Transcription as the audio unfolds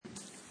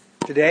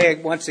Today,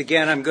 once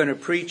again, I'm going to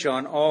preach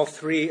on all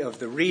three of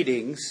the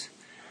readings,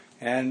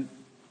 and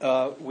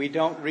we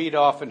don't read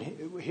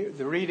often.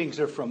 The readings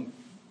are from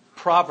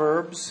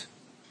Proverbs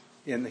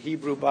in the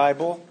Hebrew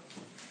Bible,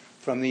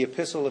 from the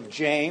Epistle of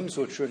James,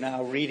 which we're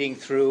now reading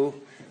through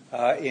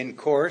in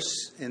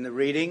course in the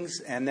readings,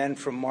 and then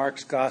from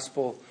Mark's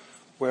Gospel,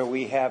 where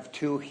we have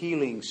two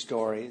healing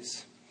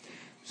stories.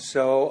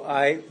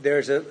 So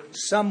there's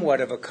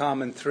somewhat of a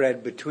common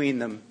thread between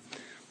them.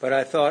 But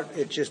I thought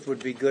it just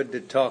would be good to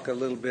talk a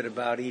little bit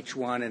about each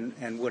one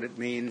and what it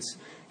means,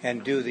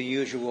 and do the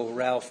usual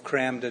Ralph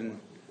Cramden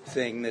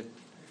thing that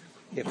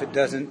if it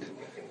doesn't,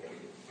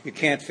 you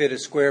can't fit a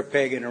square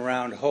peg in a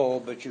round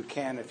hole, but you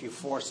can if you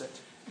force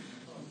it.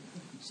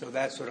 So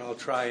that's what I'll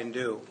try and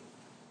do.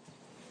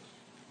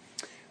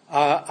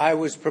 I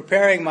was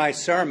preparing my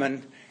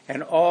sermon,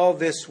 and all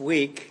this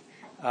week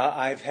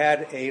I've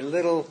had a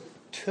little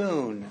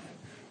tune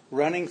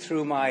running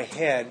through my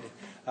head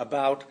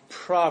about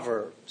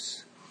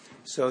Proverbs.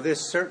 So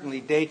this certainly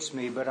dates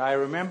me, but I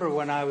remember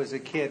when I was a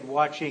kid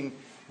watching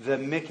the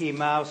Mickey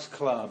Mouse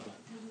Club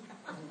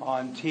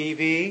on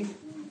TV,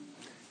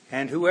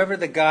 and whoever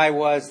the guy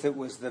was that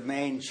was the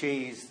main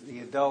cheese, the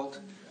adult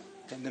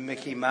in the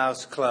Mickey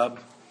Mouse Club,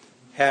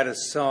 had a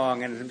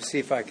song, and let me see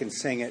if I can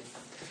sing it.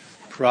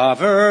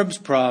 Proverbs,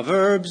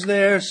 Proverbs,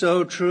 they're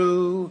so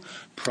true.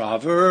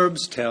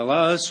 Proverbs tell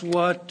us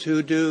what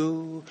to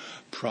do.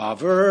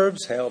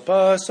 Proverbs help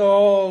us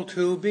all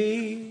to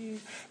be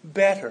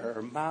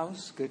better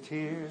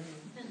mouseketeers.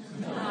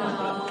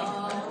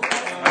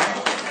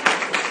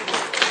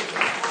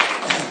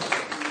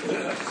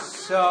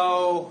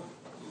 So,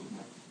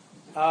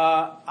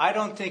 I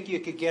don't think you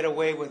could get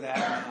away with that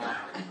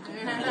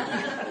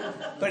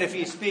now. But if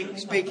you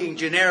speaking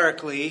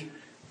generically,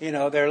 you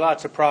know, there are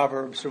lots of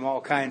proverbs from all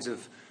kinds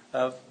of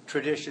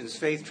traditions,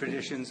 faith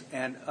traditions,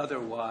 and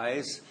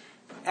otherwise,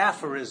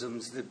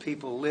 aphorisms that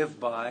people live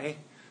by,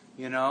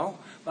 you know.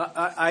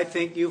 I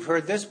think you've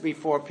heard this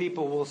before.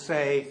 People will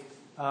say,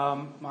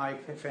 my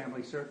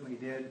family certainly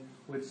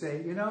would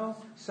say, you know,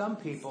 some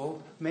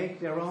people make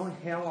their own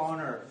hell on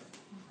earth.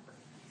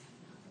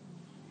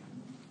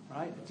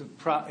 Right?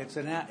 It's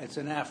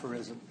an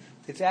aphorism.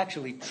 It's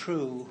actually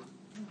true,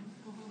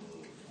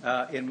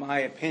 in my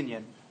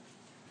opinion.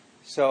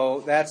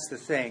 So that's the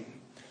thing.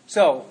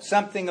 So,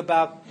 something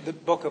about the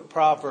book of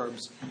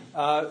Proverbs.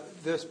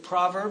 The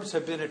Proverbs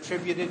have been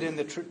attributed in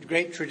the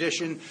great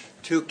tradition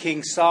to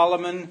King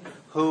Solomon,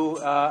 who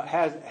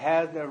has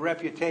had a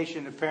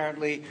reputation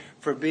apparently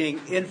for being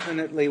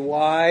infinitely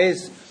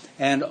wise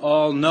and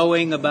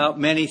all-knowing about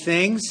many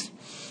things.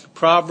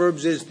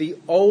 Proverbs is the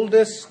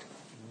oldest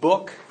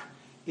book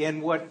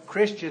in what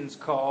Christians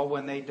call,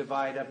 when they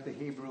divide up the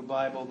Hebrew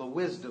Bible, the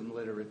wisdom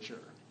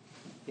literature.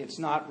 It's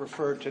not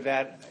referred to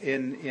that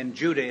in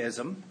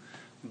Judaism,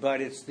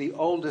 but it's the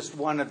oldest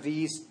one of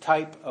these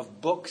type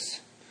of books,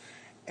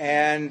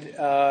 and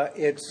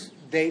it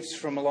dates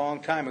from a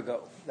long time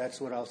ago. That's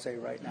what I'll say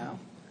right now.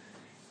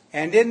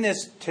 And in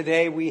this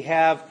today, we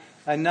have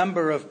a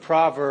number of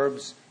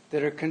proverbs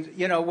that are,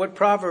 you know, what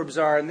proverbs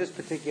are in this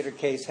particular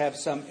case have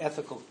some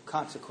ethical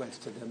consequence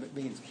to them. It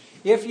means,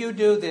 if you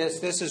do this,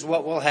 this is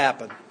what will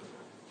happen.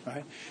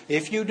 Right?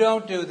 If you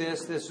don't do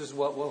this, this is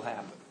what will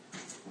happen.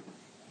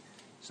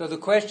 So the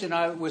question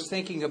I was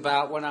thinking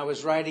about when I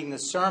was writing the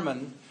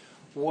sermon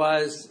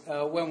was,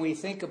 when we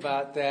think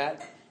about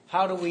that,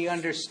 how do we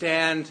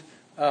understand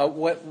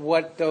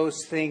what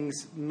those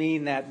things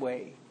mean that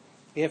way?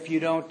 If you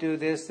don't do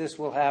this, this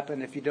will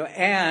happen. If you don't,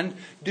 and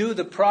do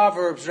the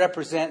Proverbs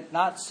represent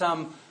not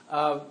some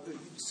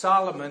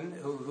Solomon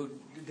who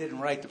didn't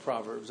write the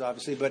Proverbs,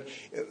 obviously, but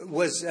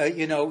was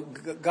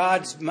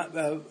God's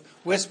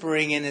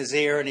whispering in his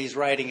ear and he's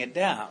writing it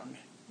down,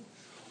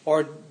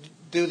 or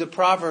do the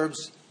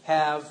Proverbs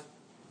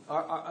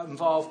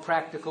involve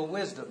practical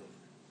wisdom?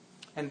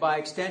 And by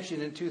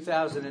extension, in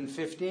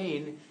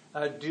 2015,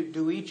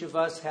 do each of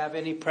us have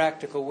any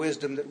practical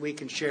wisdom that we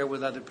can share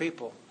with other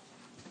people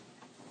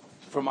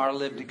from our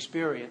lived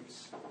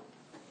experience?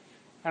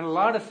 And a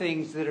lot of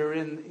things that are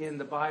in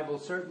the Bible,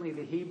 certainly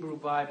the Hebrew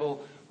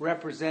Bible,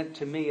 represent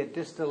to me a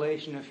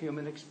distillation of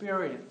human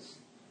experience.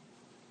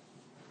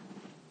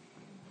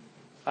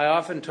 I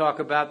often talk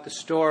about the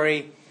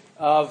story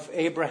of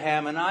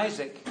Abraham and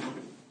Isaac.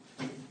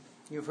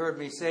 You've heard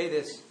me say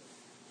this.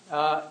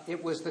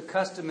 It was the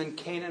custom in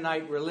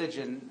Canaanite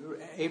religion.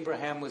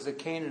 Abraham was a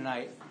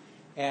Canaanite.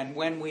 And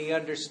when we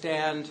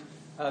understand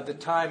the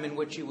time in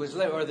which he was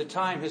living, or the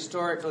time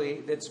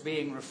historically that's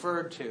being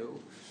referred to,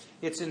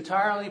 it's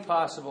entirely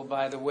possible,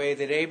 by the way,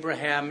 that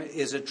Abraham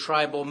is a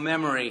tribal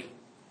memory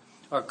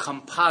or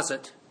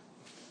composite.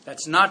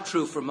 That's not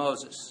true for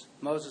Moses.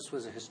 Moses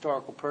was a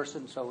historical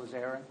person, so was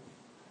Aaron.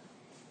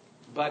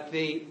 But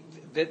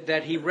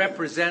that he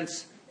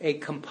represents a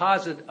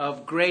composite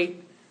of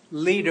great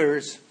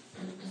leaders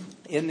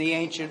in the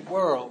ancient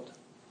world.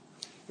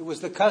 It was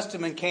the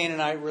custom in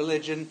Canaanite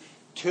religion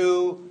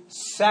to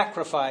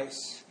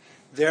sacrifice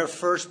their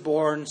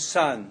firstborn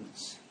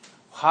sons.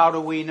 How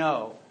do we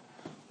know?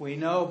 We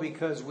know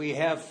because we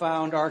have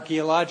found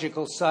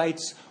archaeological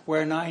sites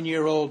where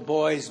 9-year-old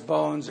boys'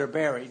 bones are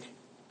buried.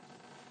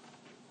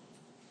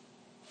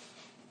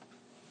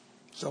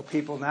 So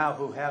people now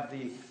who have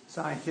the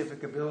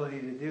scientific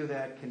ability to do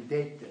that can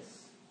date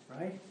this,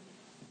 right?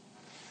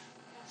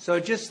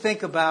 So just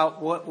think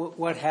about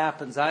what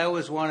happens. I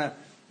always want to,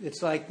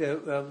 it's like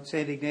the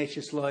St.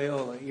 Ignatius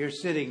Loyola. You're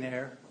sitting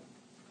there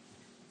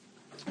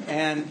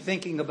and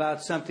thinking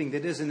about something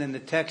that isn't in the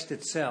text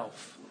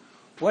itself.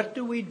 What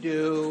do we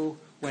do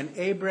when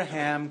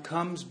Abraham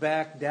comes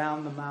back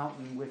down the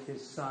mountain with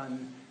his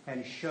son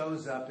and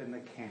shows up in the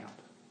camp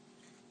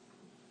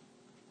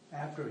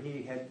after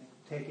he had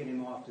taken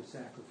him off to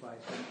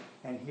sacrifice him,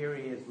 and here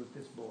he is with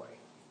this boy?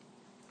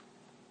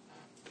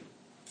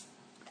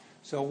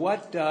 So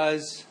what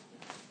does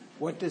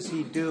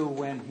he do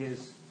when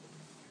his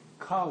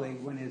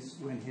colleague, when his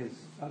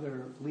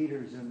other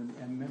leaders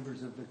and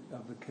members of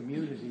the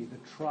community,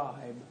 the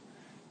tribe,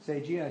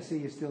 say, "Gee, I see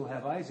you still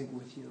have Isaac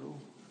with you"?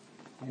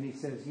 And he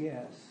says,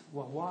 "Yes."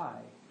 Well, why?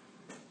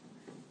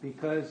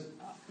 Because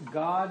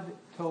God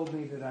told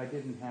me that I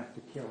didn't have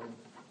to kill him.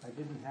 I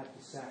didn't have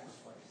to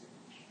sacrifice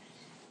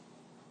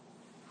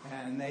him.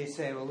 And they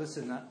say, "Well,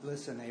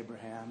 listen,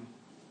 Abraham,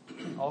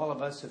 all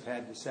of us have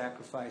had to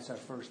sacrifice our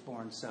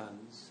firstborn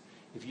sons.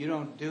 If you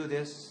don't do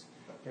this,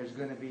 there's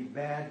going to be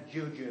bad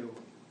juju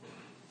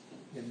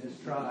in this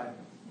tribe."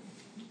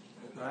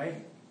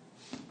 Right?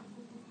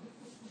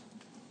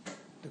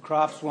 The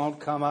crops won't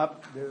come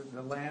up.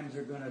 The lambs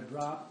are going to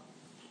drop.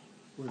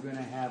 We're going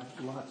to have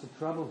lots of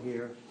trouble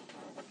here.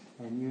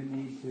 And you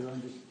need to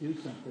do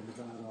something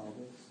about all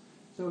this.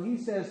 So he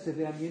says to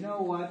them, "You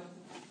know what?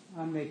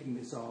 I'm making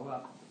this all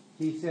up."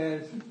 He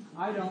says,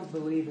 "I don't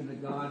believe in a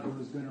God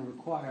who is going to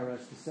require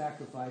us to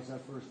sacrifice our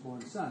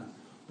firstborn sons."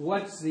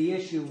 What's the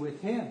issue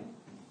with him?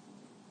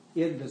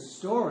 In the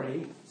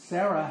story,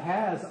 Sarah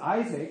has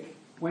Isaac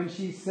when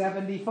she's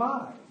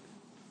 75.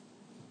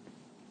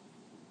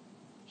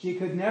 She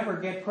could never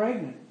get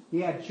pregnant. He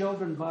had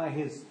children by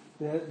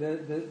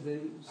the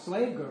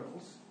slave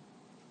girls,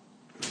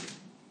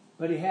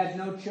 but he had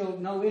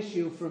no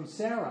issue from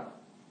Sarah.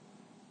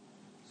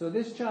 So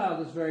this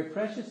child is very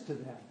precious to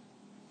them.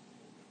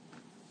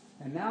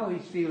 And now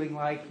he's feeling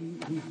like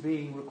he's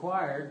being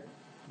required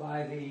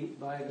by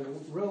the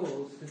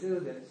rules to do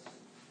this.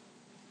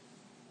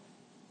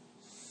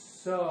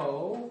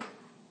 So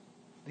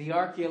the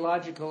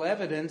archaeological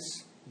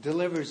evidence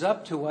delivers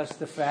up to us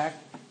the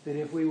fact that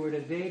if we were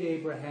to date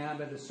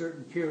Abraham at a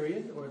certain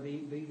period, or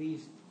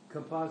these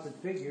composite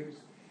figures,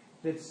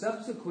 that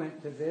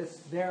subsequent to this,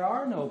 there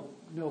are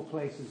no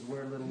places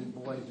where little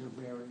boys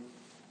are buried.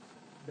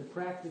 The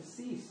practice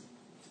ceased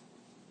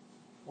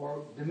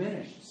or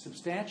diminished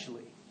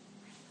substantially.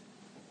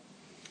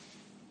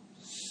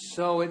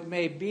 So it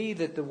may be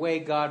that the way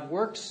God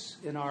works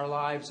in our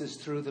lives is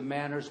through the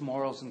manners,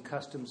 morals, and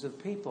customs of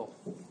people.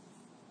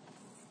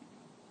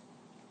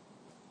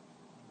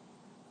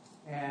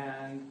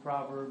 And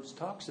Proverbs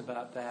talks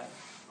about that.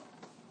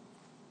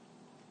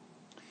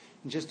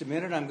 In just a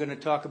minute, I'm going to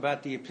talk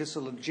about the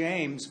Epistle of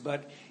James,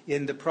 but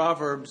in the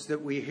Proverbs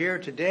that we hear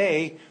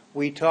today,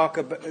 we talk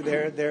about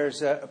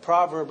there's a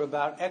proverb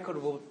about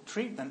equitable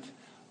treatment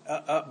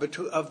of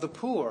the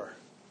poor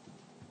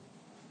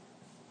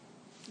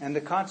and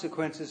the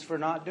consequences for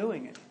not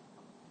doing it.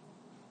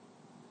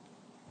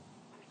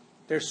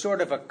 There's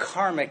sort of a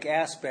karmic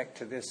aspect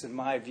to this, in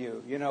my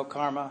view. You know,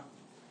 karma?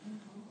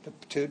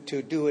 To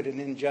do it in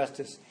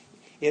injustice.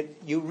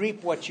 You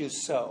reap what you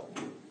sow.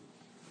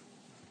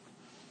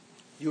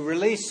 You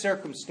release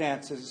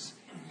circumstances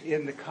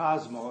in the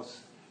cosmos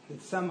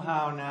that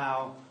somehow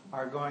now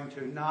are going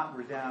to not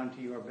redound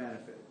to your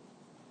benefit.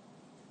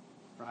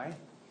 Right?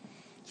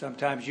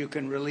 Sometimes you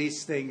can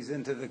release things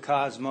into the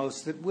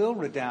cosmos that will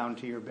redound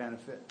to your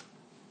benefit.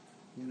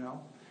 You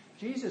know?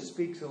 Jesus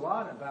speaks a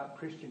lot about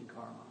Christian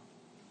karma.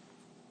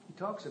 He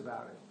talks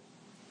about it.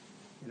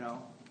 You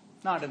know?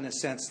 Not in the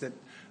sense that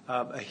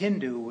a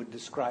Hindu would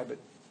describe it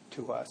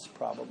to us,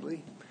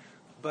 probably.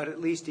 But at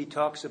least he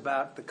talks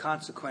about the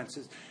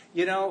consequences.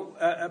 You know,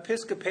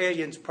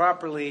 Episcopalians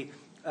properly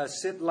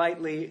sit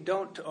lightly,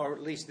 don't, or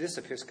at least this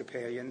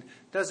Episcopalian,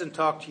 doesn't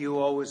talk to you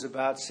always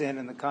about sin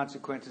and the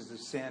consequences of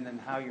sin and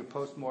how your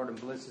post-mortem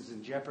bliss is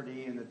in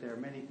jeopardy and that there are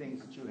many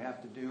things that you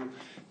have to do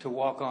to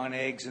walk on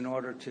eggs in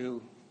order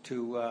to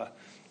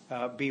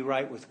be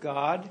right with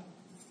God.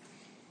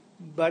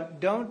 But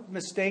don't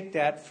mistake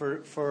that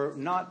for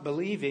not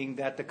believing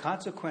that the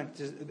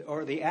consequences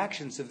or the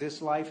actions of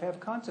this life have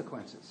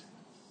consequences.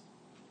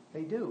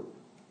 They do.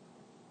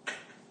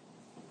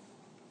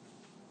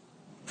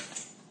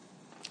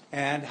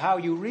 And how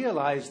you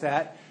realize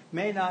that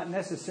may not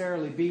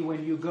necessarily be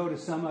when you go to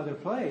some other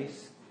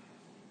place.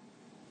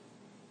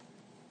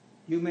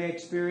 You may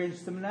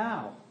experience them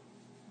now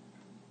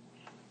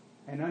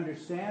and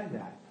understand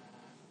that.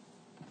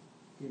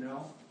 You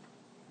know?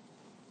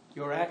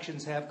 Your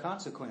actions have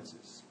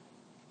consequences.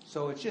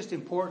 So it's just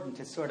important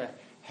to sort of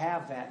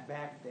have that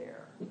back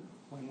there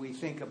when we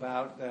think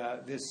about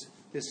this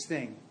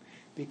thing.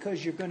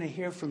 Because you're going to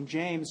hear from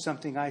James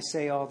something I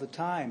say all the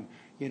time.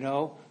 You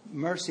know,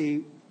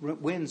 mercy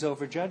wins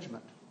over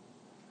judgment.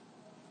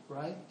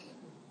 Right?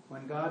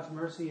 When God's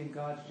mercy and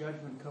God's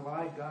judgment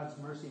collide, God's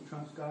mercy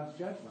trumps God's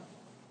judgment.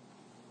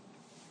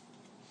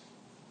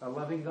 A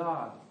loving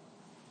God.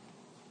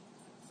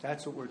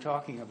 That's what we're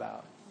talking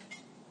about.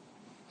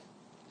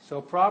 So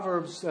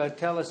Proverbs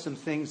tell us some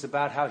things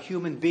about how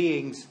human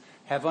beings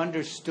have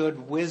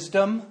understood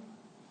wisdom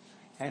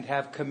and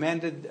have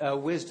commended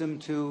wisdom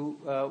to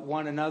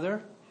one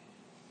another.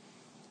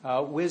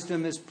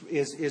 Wisdom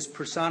is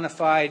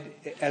personified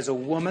as a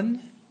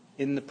woman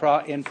in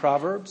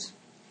Proverbs.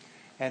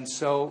 And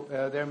so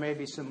there may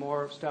be some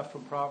more stuff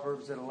from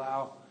Proverbs that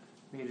allow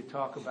me to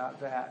talk about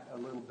that a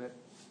little bit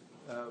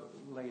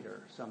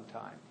later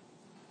sometime.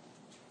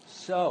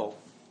 So,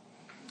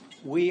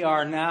 we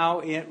are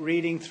now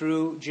reading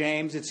through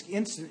James. It's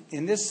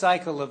in this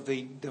cycle of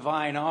the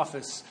divine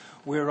office,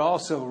 we're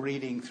also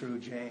reading through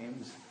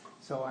James.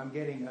 So I'm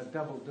getting a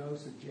double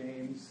dose of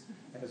James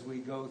as we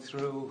go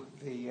through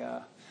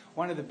the...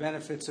 one of the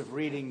benefits of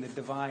reading the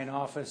divine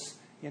office,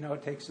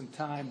 it takes some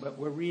time, but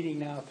we're reading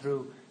now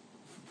through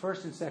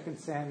 1st and 2nd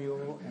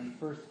Samuel and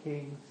 1st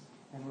Kings,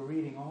 and we're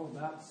reading all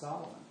about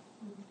Solomon.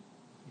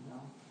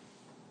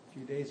 A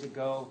few days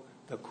ago,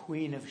 the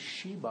Queen of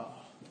Sheba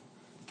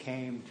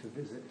came to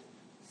visit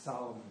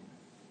Solomon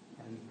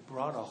and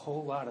brought a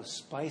whole lot of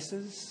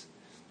spices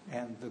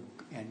and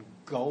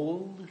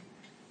gold,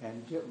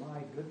 and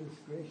my goodness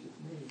gracious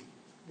me,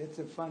 it's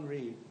a fun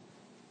read.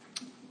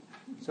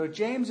 So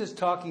James is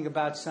talking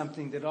about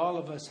something that all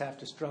of us have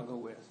to struggle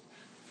with.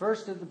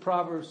 First of the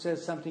Proverbs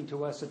says something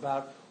to us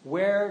about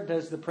where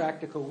does the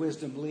practical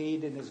wisdom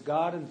lead, and is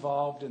God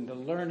involved in the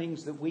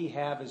learnings that we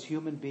have as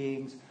human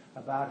beings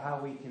about how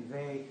we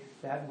convey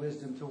that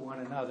wisdom to one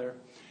another.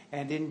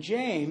 And in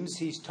James,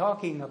 he's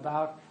talking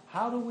about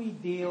how do we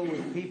deal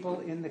with people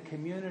in the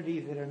community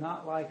that are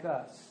not like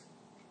us.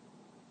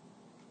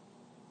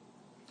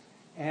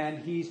 And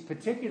he's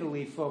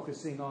particularly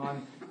focusing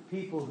on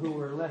people who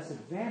are less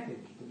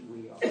advantaged than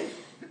we are.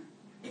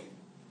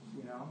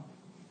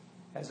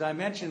 As I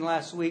mentioned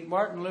last week,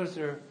 Martin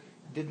Luther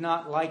did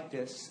not like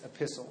this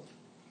epistle.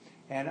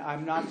 And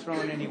I'm not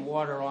throwing any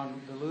water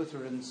on the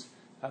Lutherans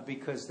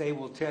because they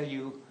will tell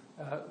you,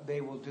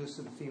 they will do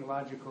some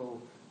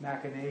theological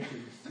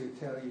machinations to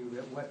tell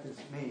you what this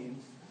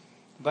means.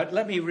 But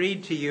let me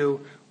read to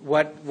you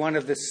what one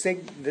of the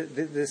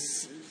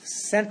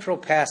central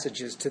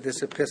passages to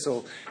this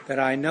epistle that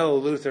I know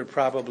Luther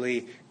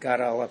probably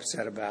got all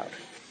upset about.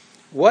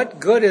 What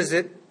good is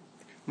it,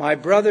 my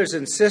brothers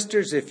and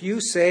sisters, if you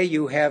say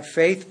you have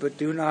faith but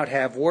do not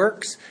have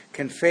works?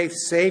 Can faith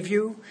save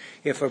you?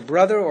 If a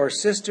brother or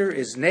sister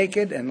is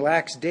naked and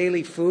lacks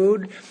daily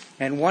food,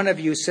 and one of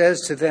you says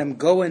to them,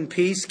 go in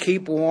peace,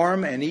 keep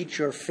warm, and eat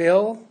your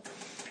fill,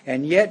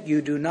 and yet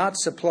you do not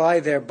supply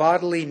their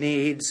bodily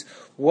needs,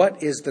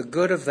 what is the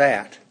good of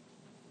that?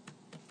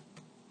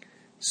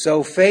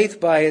 So faith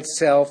by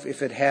itself,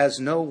 if it has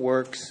no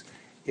works,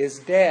 is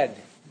dead.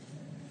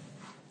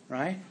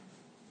 Right?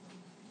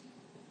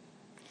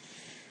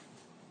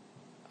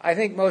 I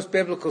think most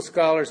biblical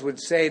scholars would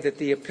say that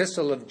the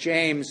epistle of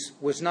James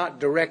was not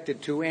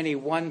directed to any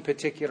one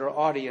particular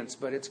audience,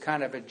 but it's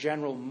kind of a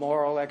general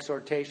moral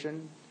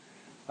exhortation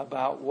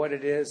about what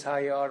it is, how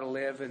you ought to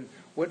live. And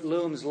what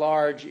looms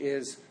large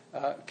is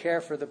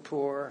care for the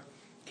poor,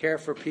 care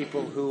for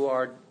people who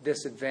are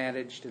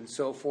disadvantaged, and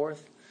so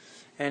forth.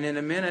 And in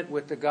a minute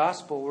with the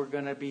gospel, we're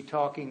going to be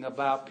talking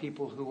about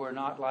people who are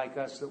not like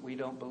us that we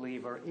don't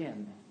believe are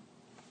in.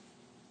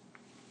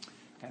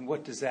 And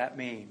what does that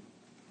mean?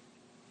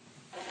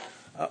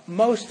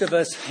 Most of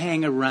us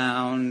hang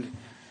around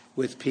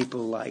with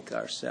people like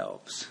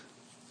ourselves.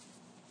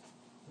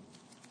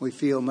 We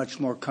feel much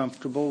more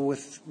comfortable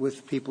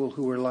with people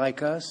who are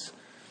like us.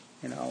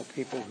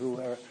 People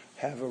who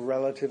have a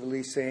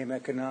relatively same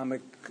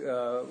economic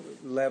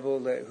level,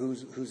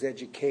 whose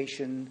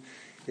education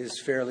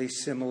is fairly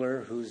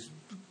similar, whose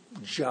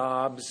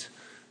jobs,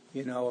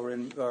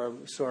 are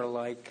sort of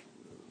like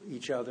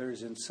each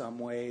other's in some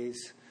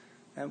ways.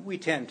 And we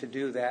tend to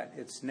do that.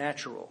 It's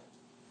natural.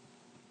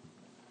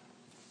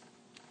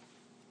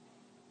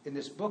 In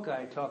this book,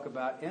 I talk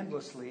about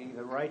endlessly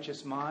the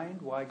righteous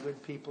mind, why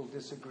good people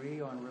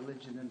disagree on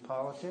religion and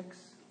politics.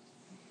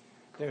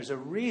 There's a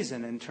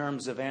reason in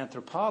terms of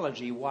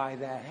anthropology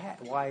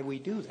why we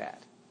do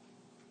that.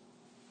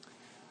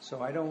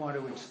 So I don't want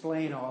to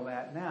explain all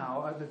that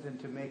now, other than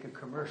to make a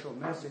commercial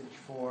message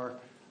for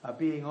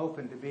being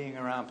open to being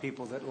around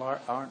people that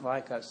aren't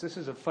like us. This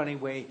is a funny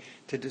way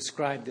to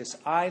describe this.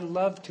 I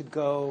love to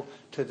go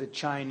to the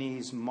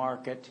Chinese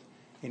market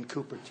in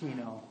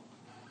Cupertino,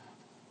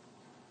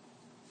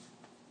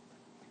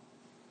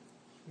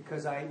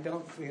 because I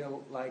don't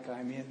feel like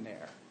I'm in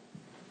there.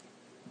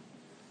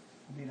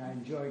 I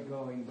enjoy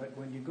going, but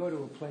when you go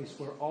to a place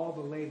where all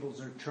the labels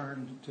are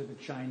turned to the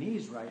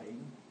Chinese writing,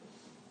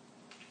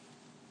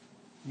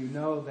 you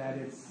know that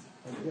it's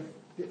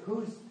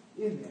who's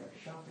in there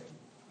shopping,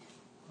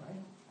 right?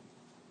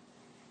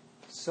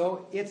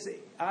 So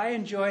I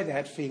enjoy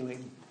that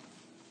feeling,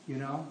 you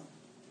know.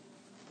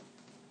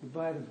 You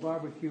buy the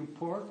barbecue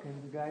pork and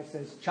the guy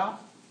says,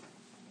 chop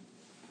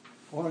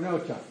or no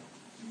chop.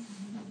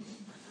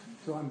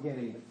 So I'm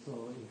getting it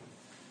slowly.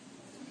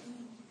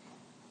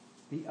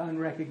 The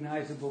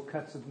unrecognizable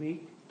cuts of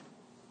meat.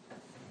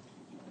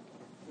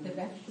 The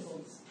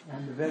vegetables.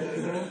 And the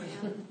vegetables.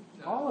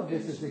 All of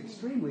this is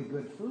extremely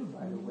good food,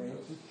 by the way.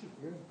 It's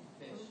just good.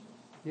 Fish.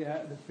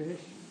 Yeah, the fish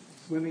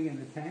swimming in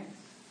the tanks.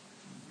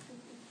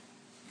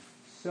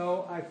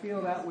 So I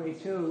feel that way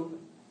too.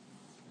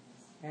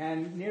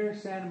 And near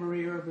Santa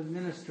Maria Urban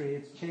Ministry,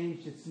 it's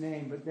changed its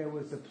name, but there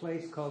was a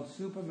place called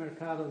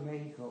Supermercado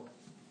Mexico.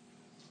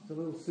 It's a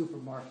little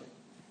supermarket,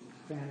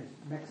 Spanish,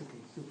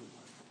 Mexican supermarket.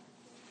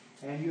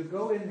 And you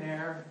go in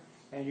there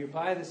and you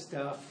buy the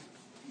stuff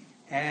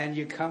and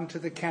you come to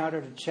the counter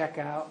to check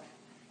out,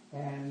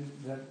 and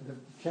the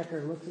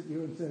checker looks at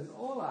you and says,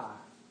 "Hola."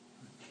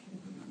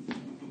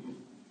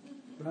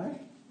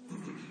 Right?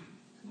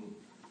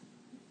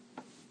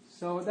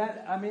 So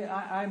that, I mean,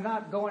 I'm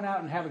not going out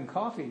and having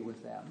coffee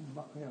with them,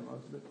 but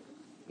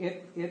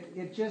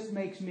it just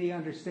makes me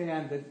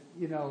understand that,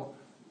 you know,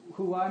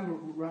 who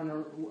I'm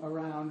running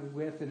around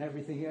with and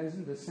everything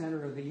isn't the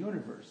center of the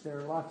universe. There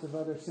are lots of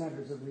other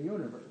centers of the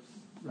universe,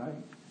 right,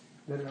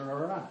 that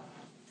are around.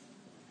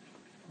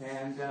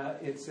 And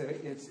it's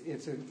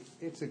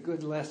a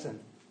good lesson.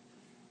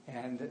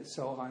 And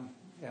so on.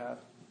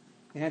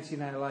 Nancy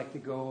and I like to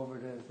go over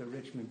to the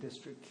Richmond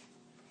district,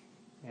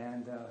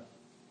 and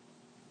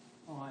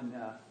on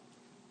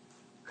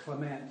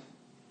Clement,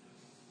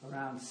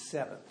 around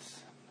 7th,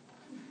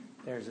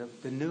 there's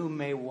the new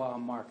Maywa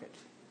Market.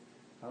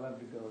 I love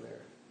to go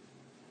there,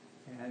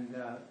 and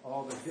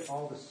all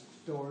the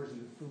stores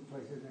and the food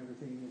places and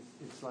everything.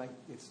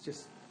 It's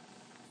just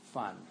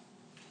fun.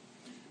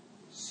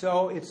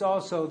 So it's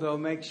also, though,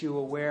 makes you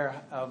aware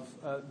of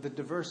the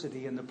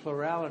diversity and the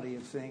plurality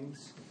of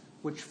things,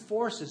 which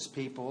forces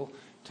people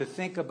to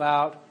think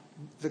about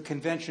the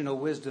conventional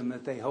wisdom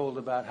that they hold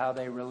about how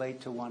they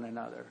relate to one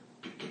another.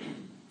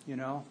 You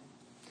know?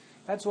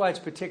 That's why it's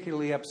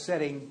particularly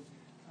upsetting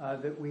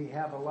that we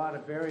have a lot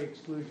of very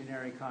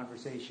exclusionary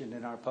conversation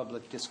in our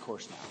public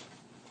discourse now.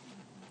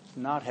 It's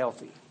not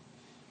healthy.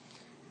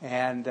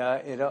 And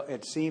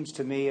it seems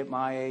to me at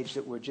my age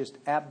that we're just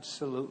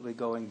absolutely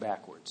going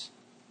backwards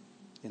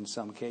in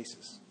some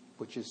cases,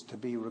 which is to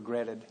be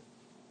regretted.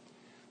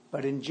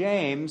 But in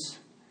James,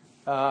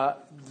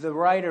 the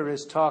writer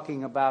is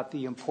talking about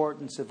the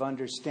importance of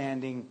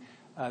understanding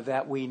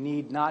that we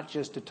need not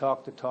just to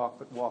talk the talk,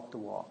 but walk the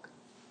walk.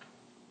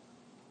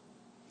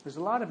 There's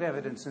a lot of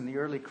evidence in the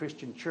early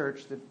Christian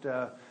church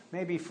that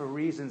maybe for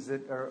reasons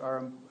that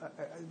are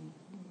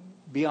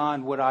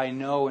beyond what I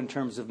know in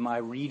terms of my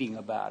reading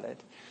about it,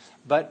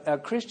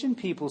 but Christian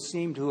people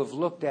seem to have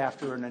looked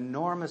after an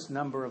enormous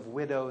number of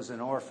widows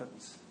and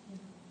orphans.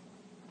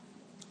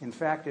 In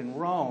fact, in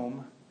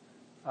Rome,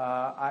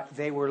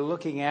 they were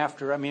looking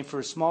after, for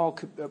a small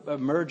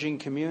emerging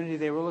community,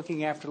 they were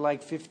looking after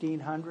like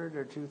 1,500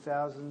 or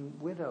 2,000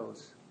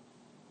 widows,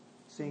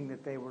 seeing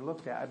that they were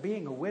looked at.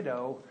 Being a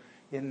widow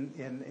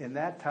in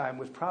that time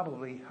was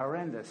probably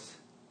horrendous,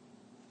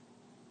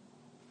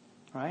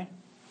 right?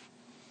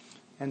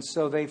 And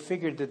so they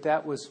figured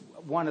that was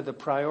one of the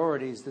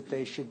priorities that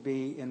they should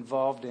be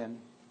involved in.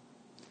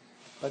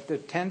 But the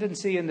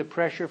tendency and the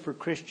pressure for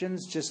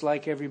Christians, just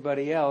like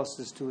everybody else,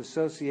 is to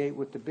associate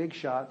with the big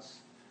shots,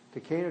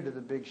 to cater to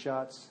the big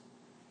shots,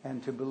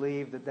 and to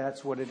believe that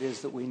that's what it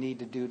is that we need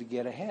to do to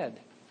get ahead.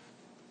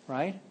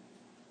 Right?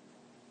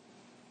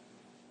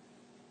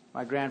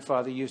 My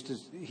grandfather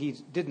he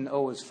didn't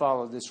always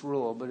follow this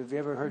rule, but have you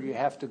ever heard you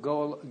have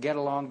to get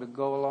along to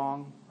go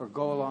along, or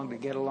go along to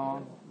get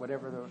along,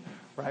 whatever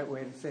the right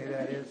way to say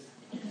that is?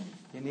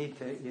 You need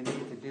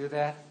to do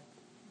that.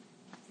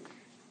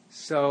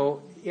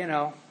 So,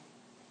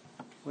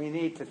 we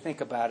need to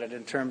think about it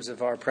in terms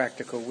of our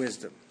practical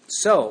wisdom.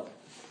 So,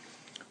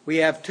 we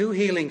have 2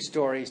 healing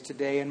stories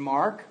today in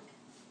Mark.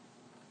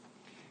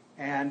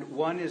 And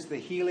one is the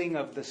healing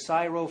of the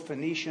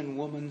Syrophoenician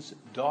woman's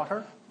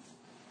daughter.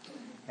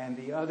 And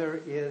the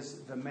other is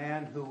the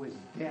man who is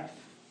deaf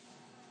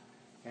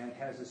and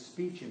has a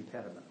speech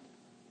impediment.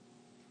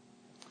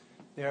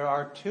 There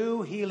are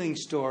 2 healing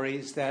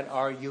stories that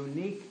are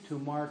unique to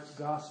Mark's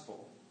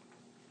gospel.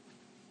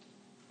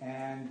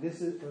 And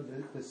this is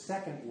the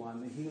second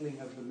one, the healing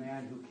of the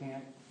man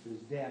who's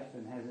deaf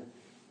and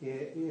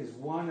is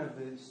one of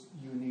the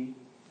unique.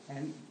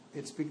 And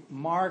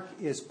Mark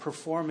is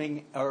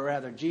performing, or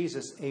rather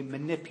Jesus, a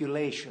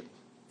manipulation.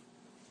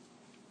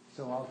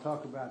 So I'll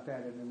talk about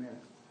that in a minute.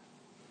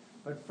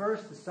 But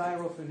first, the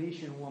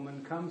Syrophoenician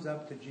woman comes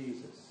up to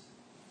Jesus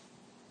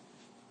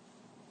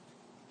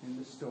in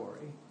the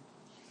story,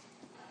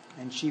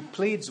 and she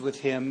pleads with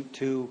him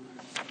to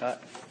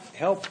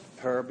help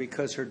her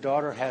because her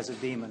daughter has a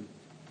demon,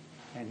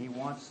 and she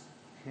wants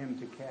him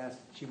to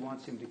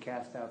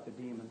cast out the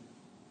demon.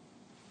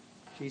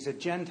 She's a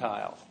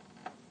Gentile.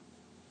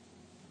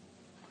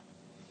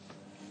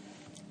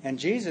 And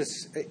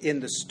Jesus, in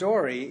the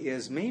story,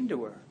 is mean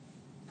to her.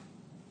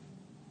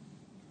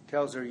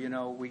 tells her,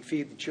 we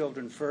feed the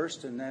children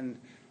first and then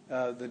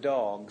the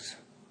dogs.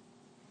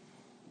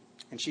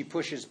 And she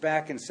pushes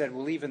back and said,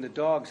 well, even the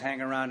dogs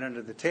hang around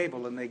under the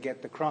table and they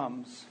get the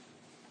crumbs.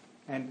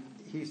 And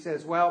he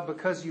says, well,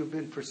 because you've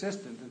been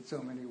persistent in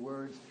so many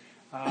words,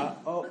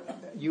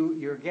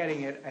 you're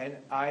getting it, and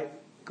I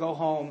go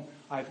home,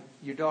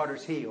 your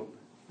daughter's healed.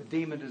 The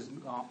demon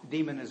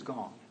is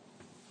gone.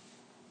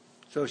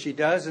 So she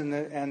does, and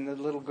the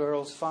little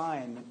girl's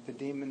fine. The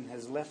demon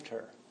has left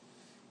her.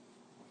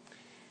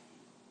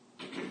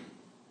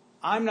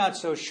 I'm not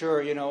so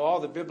sure, all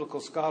the biblical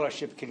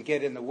scholarship can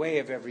get in the way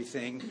of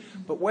everything,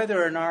 but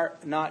whether or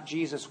not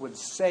Jesus would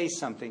say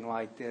something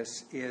like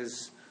this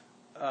is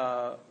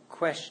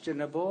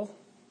questionable.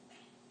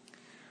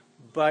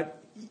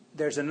 But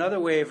there's another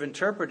way of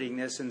interpreting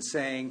this and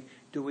saying,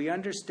 do we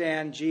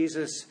understand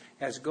Jesus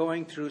as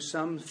going through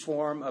some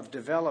form of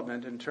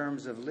development in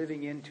terms of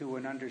living into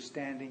and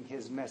understanding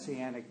his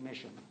messianic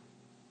mission?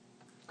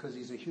 Because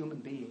he's a human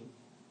being.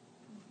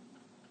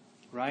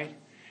 Right?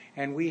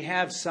 And we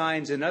have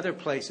signs in other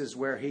places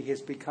where he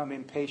has become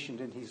impatient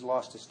and he's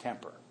lost his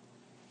temper.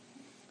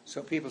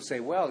 So people say,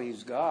 well,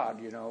 he's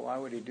God, why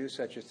would he do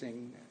such a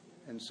thing,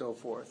 and so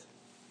forth.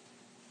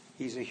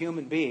 He's a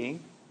human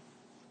being,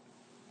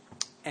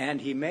 and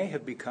he may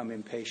have become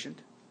impatient.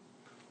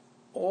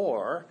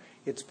 Or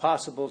it's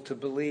possible to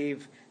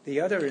believe the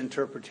other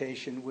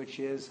interpretation, which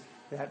is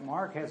that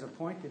Mark has a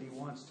point that he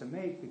wants to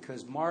make,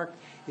 because Mark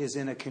is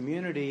in a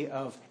community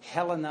of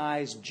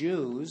Hellenized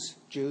Jews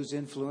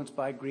influenced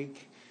by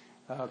Greek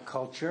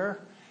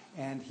culture,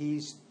 and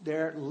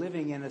they're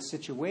living in a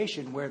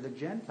situation where the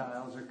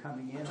Gentiles are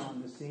coming in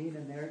on the scene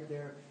and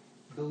they're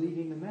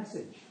believing the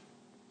message.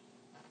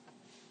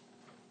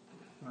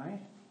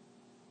 Right?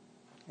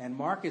 And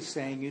Mark is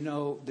saying,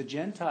 the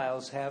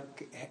Gentiles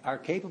are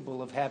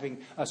capable of having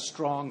a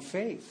strong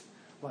faith,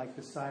 like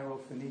the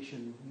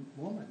Syrophoenician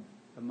woman,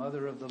 the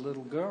mother of the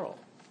little girl.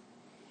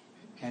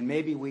 And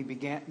maybe we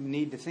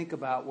need to think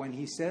about, when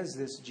he says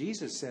this,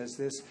 Jesus says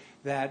this,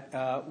 that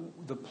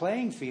the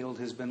playing field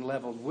has been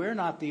leveled. We're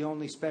not the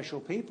only special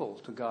people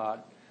to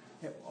God.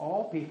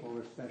 All people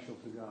are special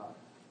to God.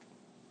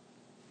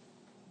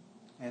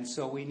 And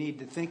so we need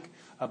to think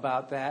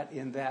about that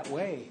in that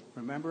way.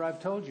 Remember, I've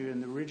told you,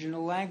 in the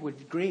original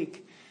language,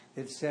 Greek,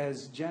 it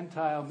says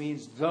Gentile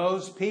means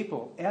those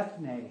people,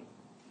 ethne,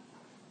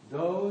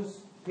 those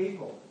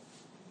people.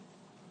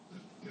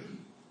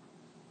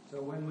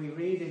 So when we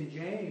read in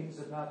James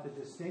about the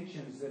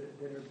distinctions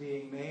that are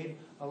being made,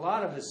 a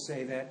lot of us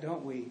say that,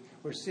 don't we?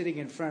 We're sitting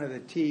in front of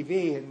the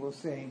TV and we're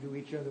saying to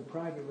each other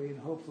privately, and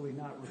hopefully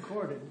not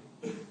recorded,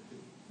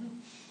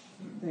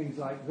 things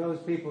like, those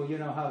people,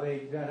 how they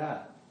got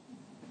up.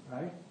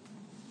 Right?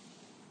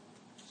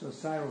 So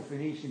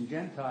Syrophoenician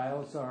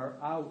Gentiles are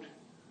out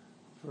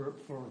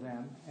for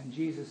them. And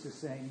Jesus is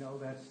saying, no,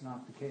 that's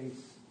not the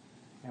case.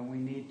 And we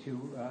need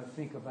to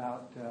think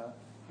about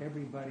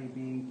everybody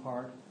being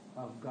part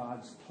of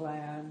God's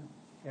plan,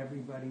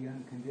 everybody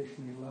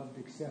unconditionally loved,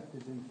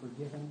 accepted, and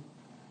forgiven.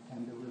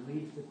 And the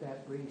relief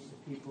that brings to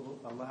people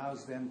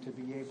allows them to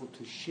be able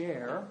to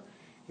share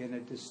in a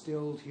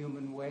distilled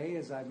human way,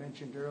 as I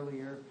mentioned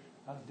earlier,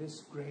 of this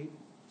great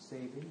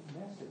saving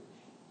message.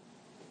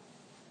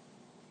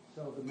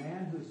 So the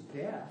man who's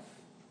deaf,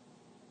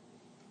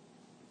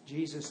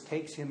 Jesus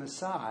takes him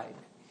aside.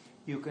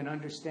 You can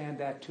understand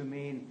that to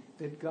mean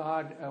that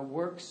God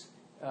works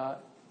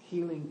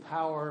healing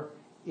power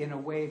in a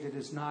way that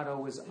is not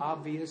always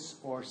obvious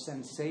or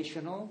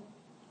sensational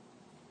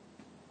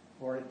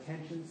or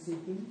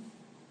attention-seeking.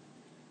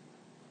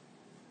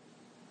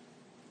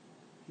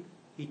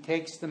 He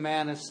takes the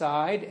man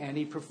aside and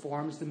he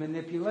performs the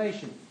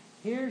manipulation.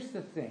 Here's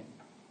the thing.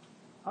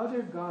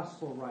 Other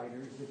gospel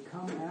writers that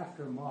come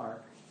after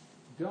Mark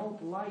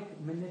don't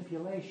like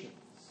manipulations.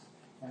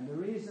 And the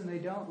reason they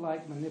don't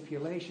like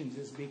manipulations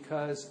is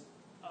because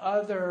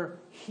other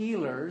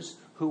healers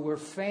who were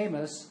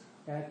famous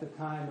at the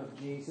time of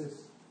Jesus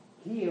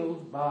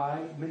healed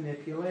by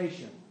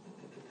manipulation.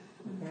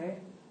 Okay?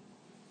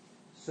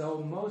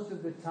 So most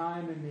of the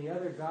time in the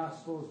other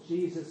gospels,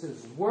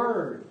 Jesus'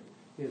 word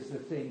is the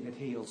thing that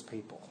heals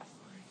people.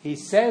 He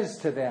says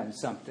to them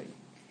something,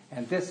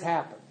 and this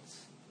happens.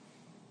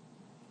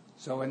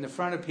 So in the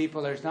front of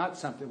people, there's not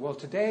something. Well,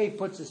 today he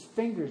puts his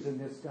fingers in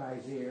this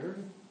guy's ear.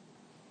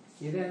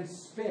 He then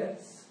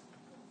spits,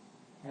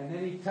 and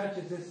then he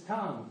touches his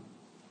tongue.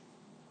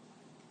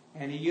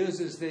 And he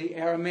uses the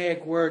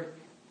Aramaic word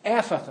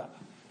ephatha,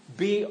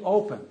 be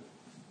open.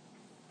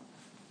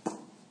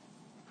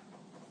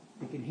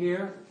 You can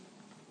hear,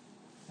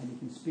 and you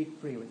can speak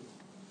freely.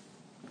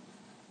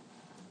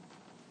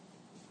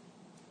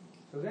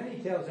 So then he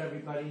tells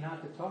everybody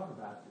not to talk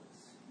about this.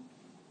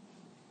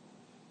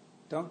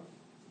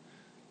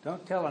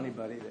 Don't tell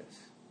anybody this.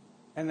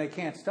 And they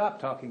can't stop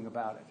talking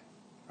about it,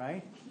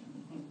 right?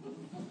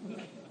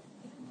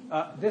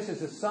 This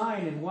is a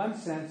sign in one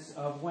sense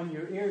of when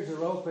your ears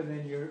are open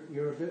and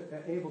you're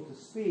able to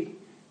speak,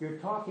 you're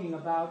talking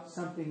about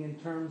something in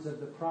terms of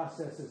the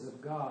processes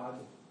of God.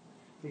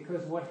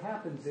 Because what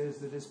happens is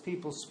that as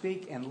people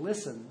speak and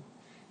listen,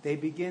 they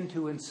begin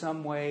to in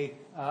some way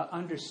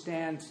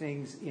understand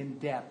things in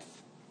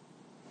depth.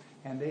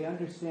 And they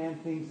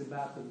understand things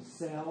about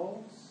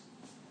themselves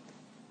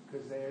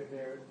because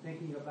they're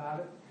thinking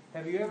about it.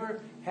 Have you ever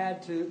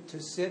had to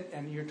sit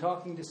and you're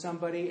talking to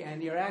somebody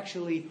and you're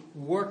actually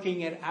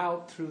working it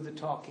out through the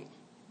talking?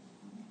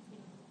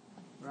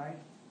 Right?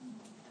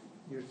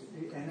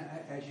 And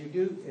as you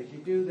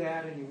do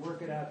that and you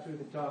work it out through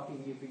the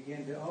talking, you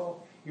begin to,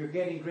 you're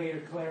getting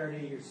greater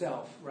clarity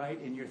yourself, right?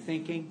 In your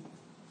thinking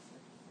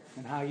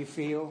and how you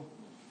feel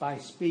by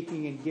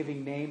speaking and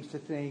giving names to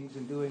things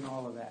and doing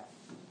all of that.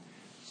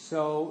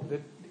 So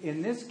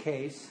in this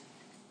case,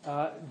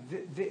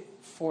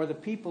 for the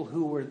people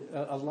who were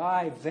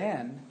alive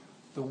then,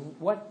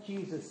 what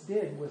Jesus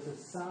did was a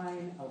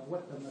sign of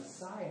what the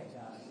Messiah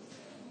does.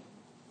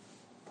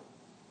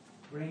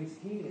 Brings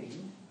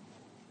healing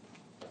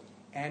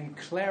and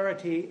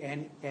clarity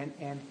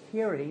and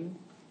hearing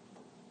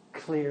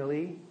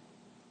clearly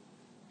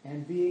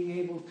and being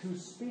able to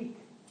speak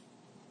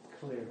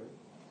clearly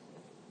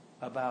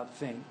about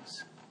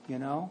things, you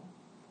know?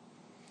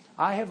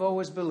 I have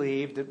always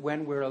believed that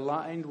when we're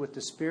aligned with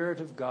the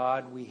Spirit of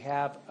God, we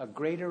have a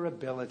greater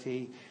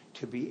ability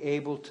to be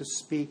able to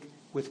speak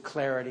with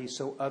clarity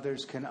so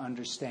others can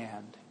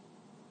understand.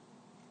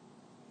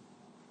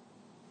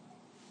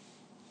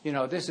 You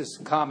know, this is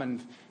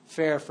common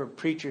fare for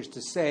preachers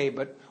to say,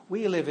 but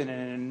we live in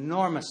an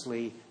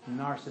enormously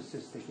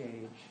narcissistic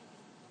age.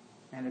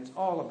 And it's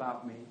all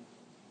about me.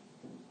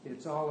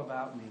 It's all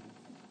about me.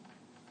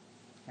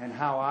 And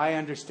how I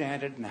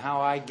understand it and how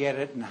I get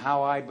it and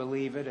how I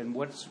believe it and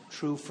what's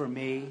true for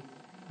me,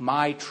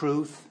 my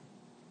truth.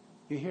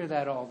 You hear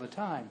that all the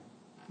time,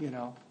 you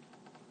know.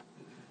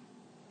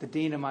 The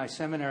dean of my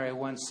seminary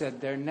once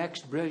said their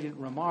next brilliant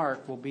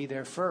remark will be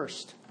their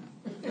first.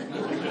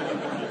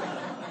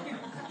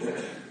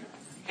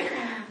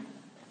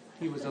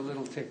 He was a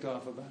little ticked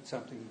off about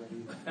something, but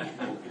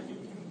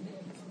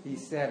he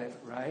said it,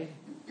 right?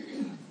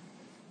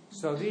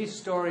 So these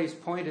stories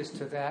point us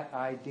to that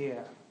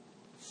idea.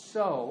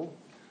 So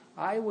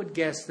I would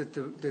guess that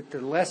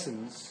the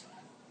lessons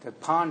to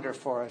ponder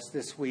for us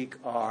this week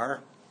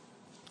are,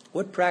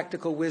 what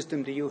practical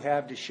wisdom do you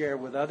have to share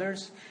with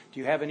others? Do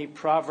you have any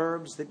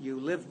proverbs that you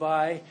live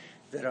by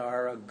that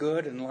are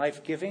good and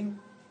life-giving?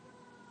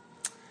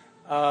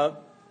 How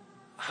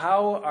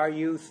are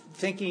you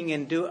thinking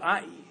and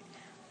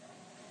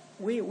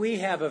we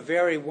have a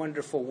very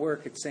wonderful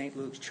work at St.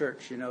 Luke's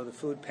Church, you know, the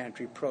food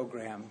pantry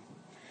program.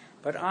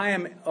 But I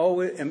am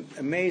always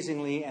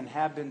amazingly, and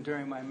have been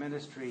during my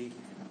ministry,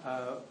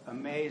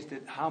 amazed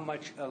at how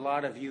much a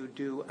lot of you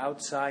do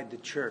outside the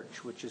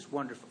church, which is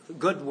wonderful.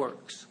 Good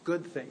works,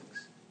 good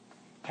things.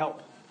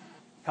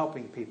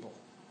 Helping people,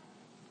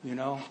 you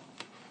know,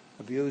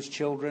 abused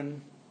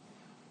children,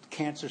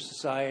 Cancer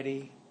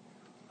Society,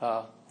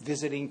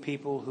 visiting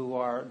people who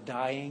are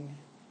dying,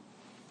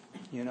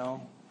 you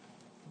know,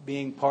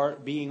 being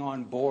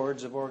on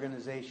boards of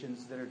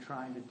organizations that are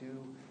trying to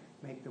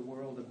make the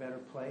world a better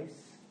place.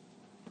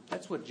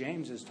 That's what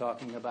James is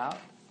talking about.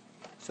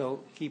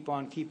 So keep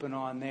on keeping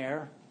on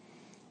there.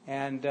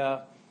 And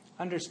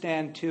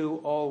understand,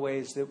 too,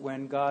 always that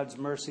when God's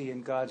mercy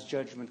and God's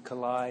judgment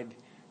collide,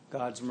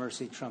 God's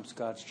mercy trumps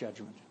God's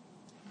judgment.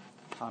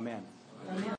 Amen. Amen.